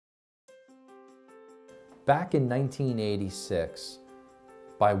Back in 1986,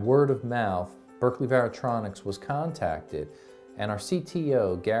 by word of mouth, Berkeley Varitronics was contacted, and our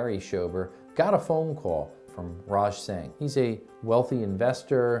CTO, Gary Schober, got a phone call from Raj Singh. He's a wealthy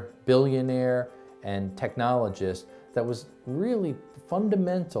investor, billionaire, and technologist that was really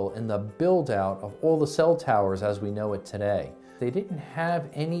fundamental in the build-out of all the cell towers as we know it today. They didn't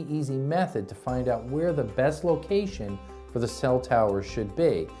have any easy method to find out where the best location for the cell towers should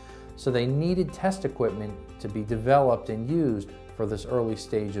be. So they needed test equipment to be developed and used for this early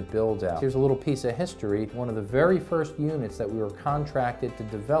stage of build-out. Here's a little piece of history. One of the very first units that we were contracted to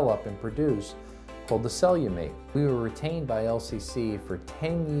develop and produce, called the Cellumate. We were retained by LCC for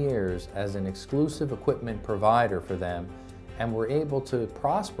 10 years as an exclusive equipment provider for them, and were able to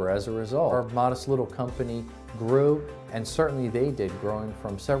prosper as a result. Our modest little company grew, and certainly they did, growing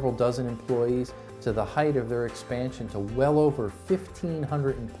from several dozen employees to the height of their expansion to well over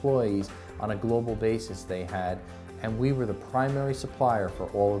 1,500 employees on a global basis they had, and we were the primary supplier for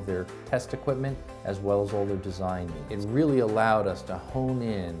all of their test equipment as well as all their design needs. It really allowed us to hone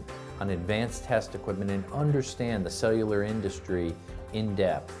in on advanced test equipment and understand the cellular industry in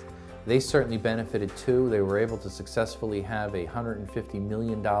depth. They certainly benefited too. They were able to successfully have a $150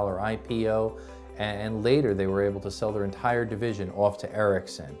 million IPO, and later they were able to sell their entire division off to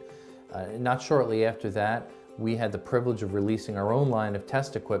Ericsson. Not shortly after that, we had the privilege of releasing our own line of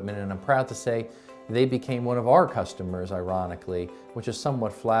test equipment, and I'm proud to say they became one of our customers, ironically, which is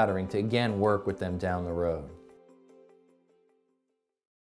somewhat flattering to again work with them down the road.